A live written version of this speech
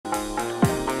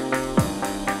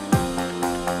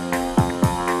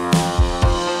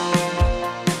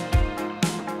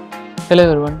Hello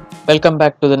everyone, welcome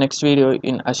back to the next video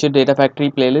in Azure Data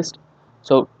Factory playlist.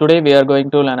 So today we are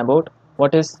going to learn about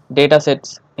what is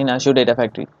datasets in Azure Data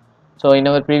Factory. So in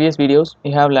our previous videos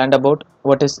we have learned about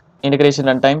what is integration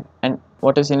runtime and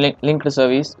what is linked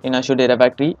service in Azure Data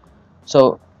Factory.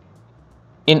 So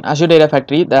in Azure Data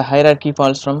Factory the hierarchy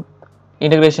falls from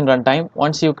integration runtime.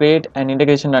 Once you create an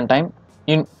integration runtime,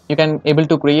 you can able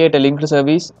to create a linked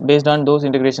service based on those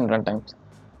integration runtimes,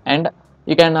 and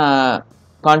you can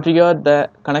configure the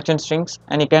connection strings,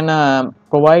 and you can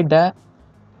provide the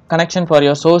connection for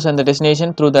your source and the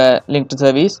destination through the linked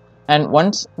service. And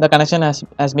once the connection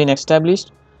has been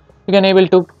established, you can able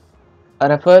to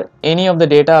refer any of the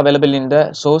data available in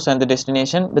the source and the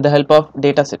destination with the help of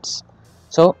datasets.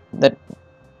 So that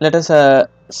let us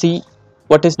see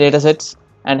what is datasets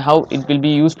and how it will be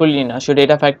useful in Azure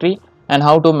Data Factory and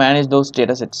how to manage those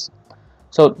datasets.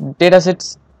 So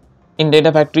datasets in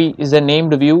Data Factory is a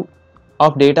named view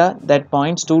of data that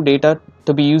points to data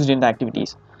to be used in the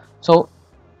activities. So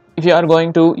if you are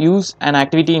going to use an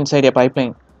activity inside a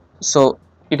pipeline, so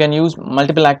you can use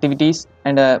multiple activities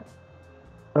and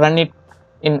run it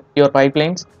in your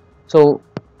pipelines. So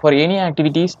for any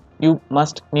activities you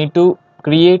must need to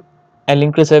create a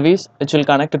linked service which will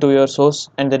connect to your source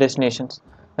and the destinations,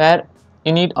 where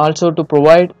you need also to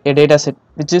provide a data set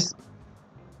which is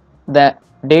the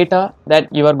data that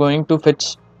you are going to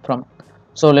fetch from.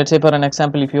 So let's say for an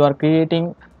example, if you are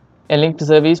creating a linked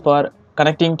service for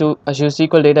connecting to Azure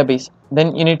SQL database,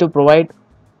 then you need to provide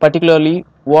particularly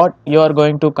what you are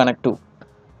going to connect to.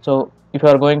 So if you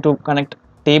are going to connect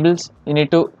tables, you need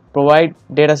to provide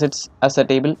datasets as a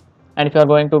table, and if you are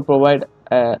going to provide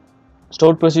a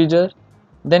stored procedure,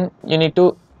 then you need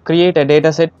to create a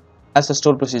dataset as a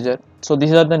stored procedure. So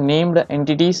these are the named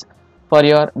entities for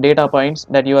your data points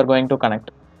that you are going to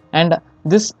connect, and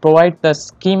this provides the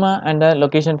schema and the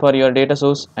location for your data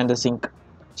source and the sink.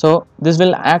 So this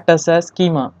will act as a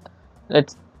schema.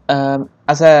 Let's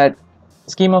as a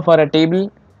schema for a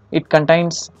table, it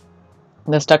contains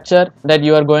the structure that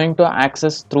you are going to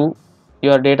access through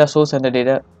your data source and the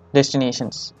data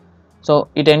destinations. So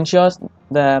it ensures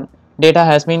the data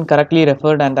has been correctly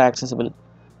referred and accessible.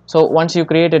 So once you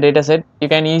create a data set, you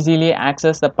can easily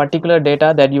access the particular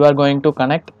data that you are going to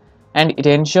connect, and it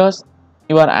ensures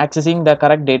you are accessing the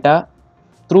correct data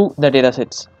through the data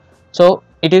sets. So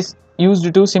it is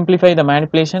used to simplify the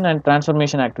manipulation and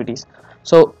transformation activities.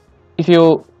 So if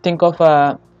you think of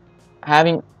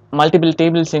having multiple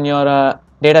tables in your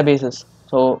databases,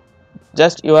 so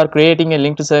just you are creating a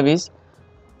linked service,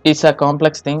 it's a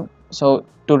complex thing. So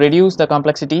to reduce the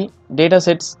complexity,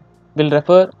 datasets will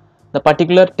refer the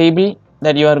particular table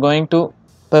that you are going to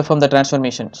perform the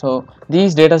transformation. So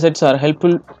these datasets are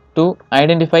helpful to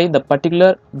identify the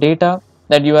particular data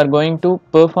that you are going to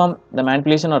perform the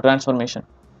manipulation or transformation.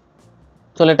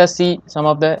 So let us see some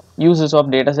of the uses of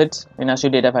datasets in Azure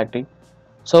Data Factory.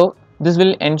 So this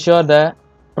will ensure the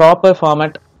proper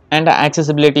format and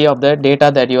accessibility of the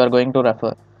data that you are going to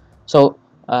refer. So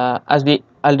as we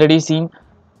already seen,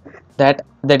 that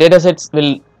the datasets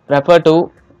will refer to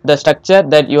the structure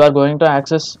that you are going to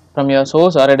access from your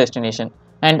source or a destination,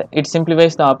 and it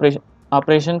simplifies the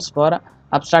operations for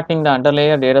abstracting the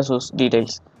underlayer data source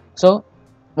details. So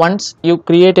once you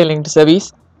create a linked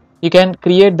service, you can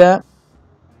create the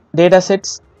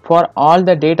datasets for all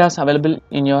the data available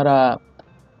in your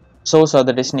source or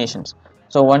the destinations.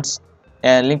 So once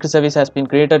a linked service has been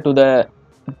created to the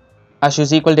Azure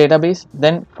SQL database,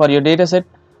 then for your dataset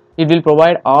it will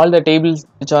provide all the tables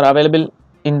which are available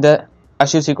in the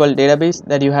Azure SQL database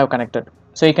that you have connected.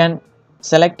 So you can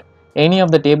select any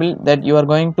of the table that you are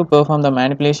going to perform the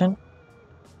manipulation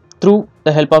through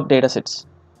the help of datasets.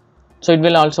 So it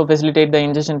will also facilitate the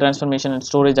ingestion, transformation and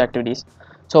storage activities.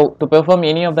 So to perform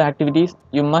any of the activities,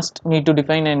 you must need to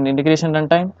define an integration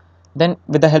runtime. Then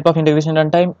with the help of integration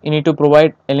runtime, you need to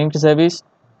provide a linked service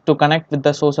to connect with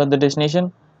the source or the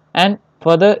destination, and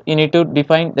further you need to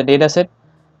define the dataset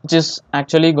which is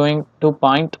actually going to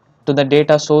point to the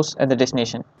data source and the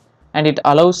destination, and it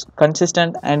allows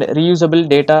consistent and reusable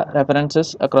data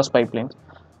references across pipelines.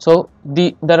 So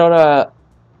there are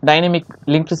dynamic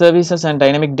linked services and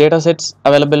dynamic datasets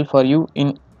available for you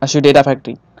in Azure Data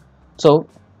Factory. So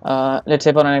let's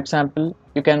say for an example,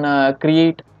 you can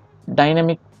create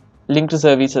dynamic linked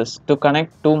services to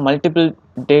connect to multiple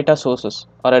data sources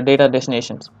or data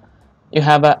destinations. You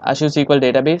have a Azure SQL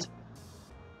database,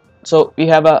 so we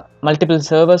have a multiple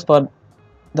servers for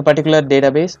the particular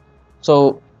database.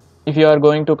 So if you are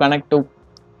going to connect to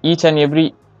each and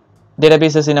every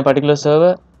databases in a particular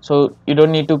server, so you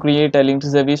don't need to create a linked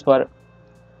service for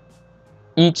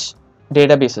each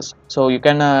databases. So you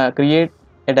can create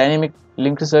a dynamic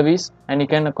linked service, and you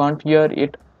can configure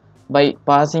it by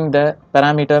passing the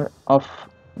parameter of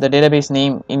the database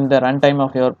name in the runtime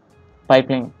of your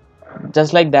pipeline.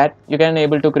 Just like that, you can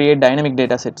able to create dynamic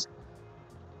datasets.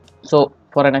 So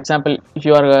for an example, if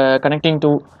you are connecting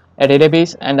to a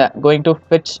database and going to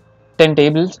fetch 10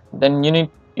 tables, then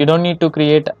you don't need to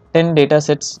create 10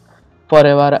 datasets for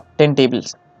our 10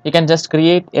 tables. You can just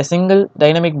create a single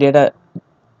dynamic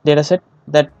dataset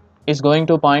that is going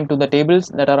to point to the tables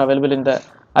that are available in the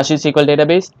Azure SQL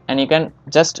database, and you can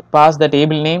just pass the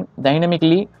table name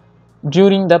dynamically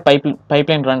during the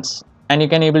pipeline runs, and you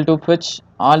can able to fetch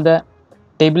all the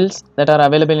tables that are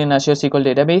available in Azure SQL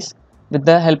database with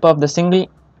the help of the single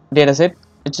dataset,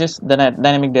 which is the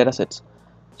dynamic datasets.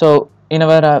 So in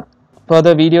our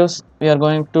further videos, we are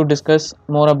going to discuss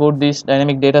more about these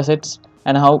dynamic datasets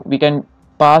and how we can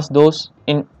pass those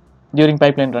in during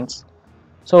pipeline runs.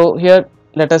 So here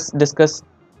let us discuss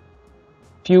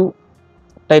few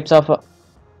types of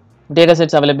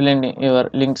datasets available in your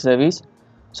linked service.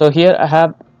 So here I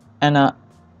have an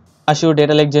Azure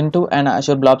Data Lake Gen 2 and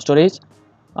Azure Blob Storage.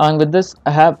 Along with this,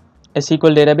 I have a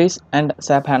SQL database and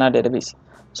SAP HANA database.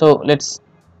 So let's,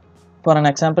 for an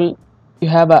example, you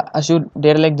have a Azure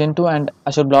Data Lake Gen 2 and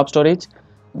Azure Blob Storage.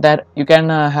 That you can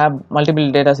have multiple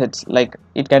datasets, like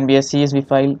it can be a CSV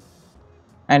file,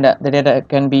 and the data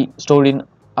can be stored in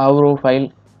Avro file,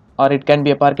 or it can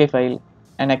be a Parquet file,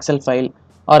 an Excel file,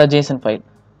 or a JSON file.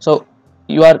 So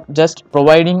you are just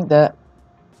providing the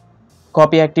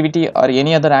copy activity or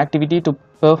any other activity to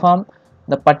perform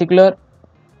the particular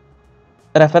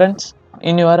reference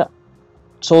in your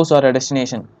source or a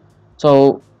destination.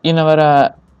 So in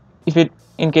our if it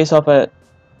in case of it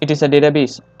is a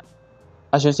database,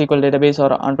 Azure SQL database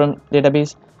or on-prem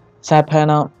database, SAP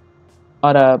HANA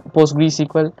or a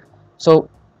PostgreSQL. So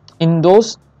in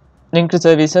those linked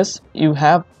services, you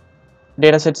have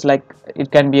datasets like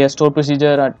it can be a store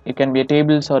procedure, or it can be a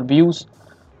tables or views.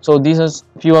 So these are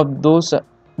few of those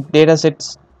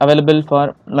datasets available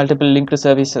for multiple linked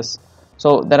services.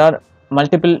 So there are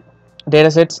multiple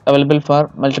datasets available for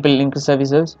multiple linked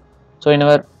services. So in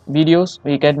our videos,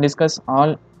 we can discuss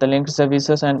all the linked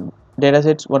services and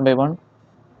datasets one by one.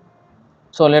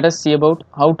 So let us see about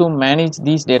how to manage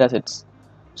these datasets.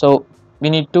 So we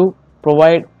need to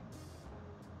provide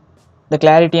the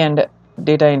clarity and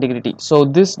data integrity. So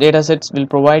this datasets will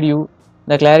provide you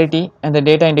the clarity and the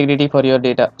data integrity for your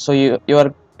data. So you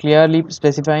are clearly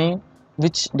specifying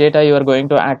which data you are going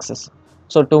to access.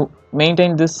 So to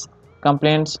maintain this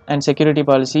compliance and security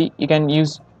policy, you can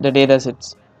use the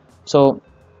datasets. So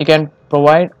you can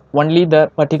provide only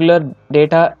the particular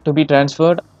data to be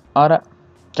transferred or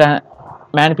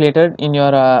manipulated in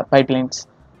your pipelines.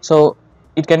 So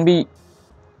it can be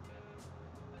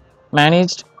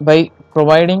managed by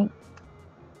providing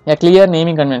a clear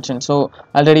naming convention. So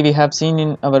already we have seen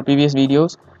in our previous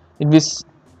videos,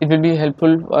 it will be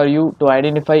helpful for you to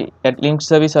identify a linked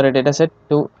service or a dataset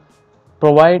to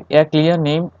provide a clear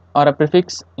name or a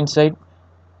prefix inside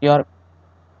your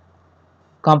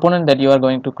component that you are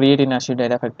going to create in Azure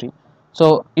Data Factory.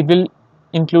 So it will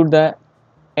include the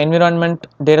environment,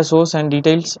 data source and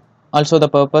details, also the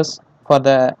purpose for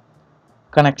the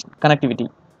connectivity.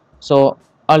 So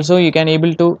also you can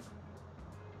able to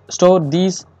store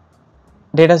these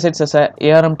datasets as a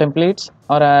ARM templates,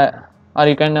 or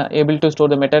you can able to store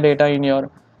the metadata in your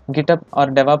GitHub or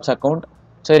DevOps account.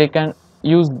 So you can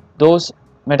use those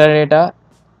metadata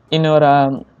in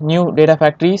your new data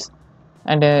factories,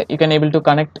 and you can able to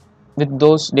connect with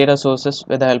those data sources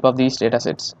with the help of these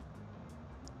datasets.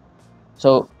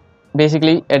 So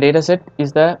basically a dataset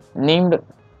is the named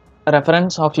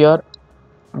reference of your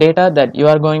data that you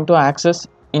are going to access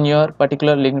in your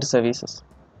particular linked services.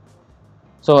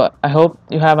 So I hope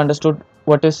you have understood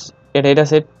what is a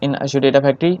dataset in Azure Data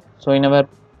Factory. So in our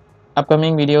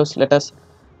upcoming videos, let us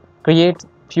create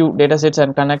few datasets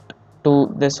and connect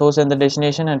to the source and the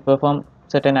destination and perform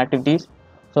certain activities.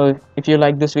 So if you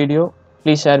like this video,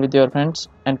 please share with your friends,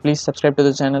 and please subscribe to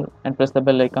the channel and press the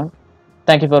bell icon.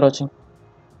 Thank you for watching.